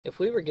If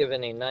we were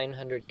given a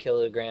 900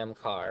 kilogram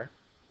car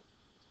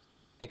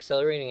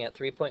accelerating at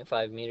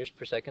 3.5 meters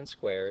per second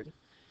squared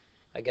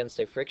against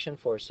a friction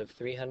force of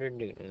 300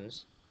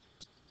 newtons,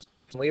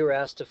 and we were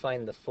asked to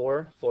find the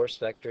four force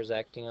vectors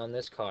acting on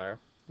this car,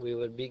 we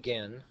would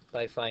begin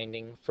by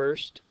finding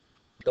first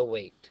the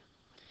weight.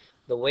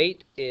 The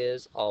weight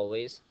is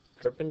always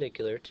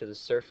perpendicular to the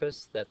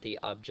surface that the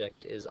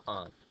object is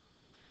on.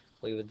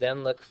 We would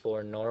then look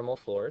for normal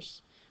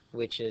force,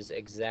 which is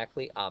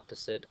exactly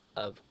opposite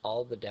of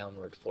all the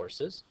downward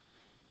forces.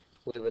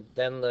 We would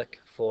then look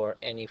for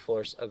any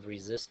force of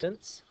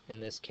resistance, in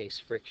this case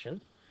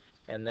friction,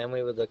 and then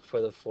we would look for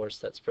the force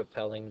that's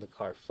propelling the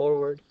car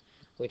forward,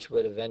 which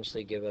would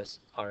eventually give us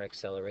our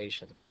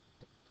acceleration.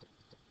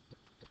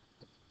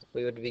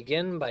 We would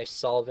begin by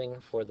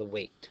solving for the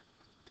weight.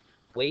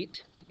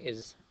 Weight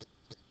is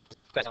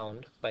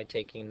found by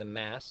taking the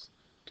mass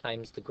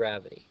times the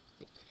gravity.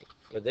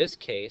 For this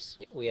case,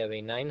 we have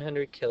a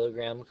 900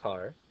 kilogram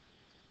car,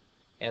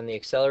 and the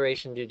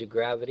acceleration due to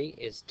gravity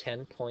is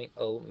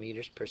 10.0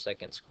 meters per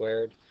second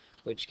squared,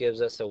 which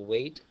gives us a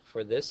weight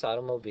for this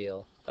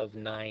automobile of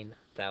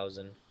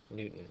 9,000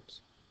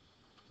 newtons.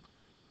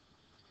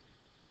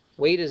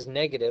 Weight is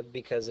negative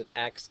because it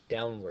acts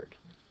downward.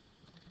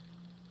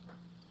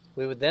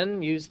 We would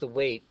then use the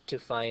weight to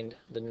find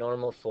the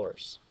normal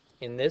force.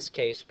 In this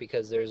case,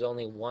 because there's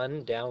only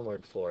one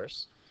downward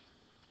force,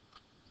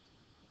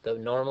 the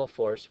normal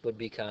force would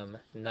become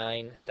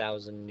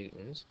 9,000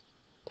 newtons,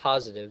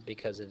 positive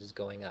because it is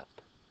going up.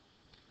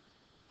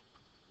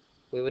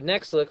 We would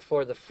next look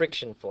for the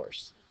friction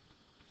force.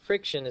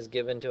 Friction is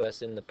given to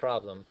us in the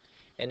problem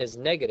and is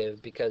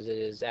negative because it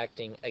is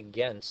acting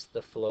against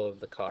the flow of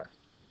the car.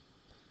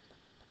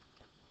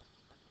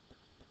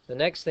 The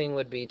next thing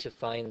would be to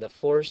find the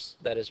force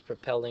that is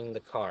propelling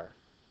the car.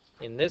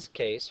 In this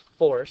case,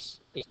 force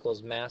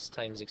equals mass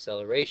times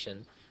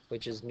acceleration,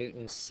 which is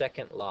Newton's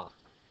second law,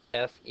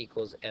 F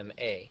equals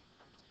ma.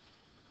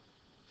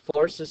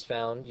 Force is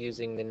found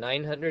using the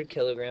 900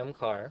 kilogram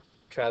car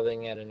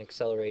traveling at an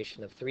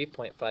acceleration of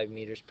 3.5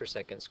 meters per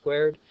second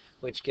squared,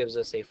 which gives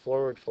us a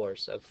forward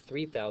force of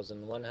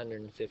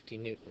 3,150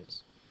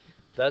 newtons,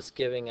 thus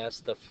giving us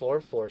the four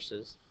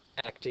forces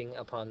acting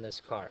upon this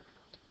car: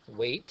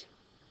 weight,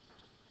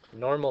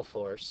 normal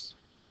force,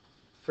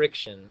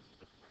 friction,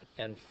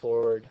 and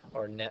forward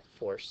or net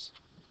force.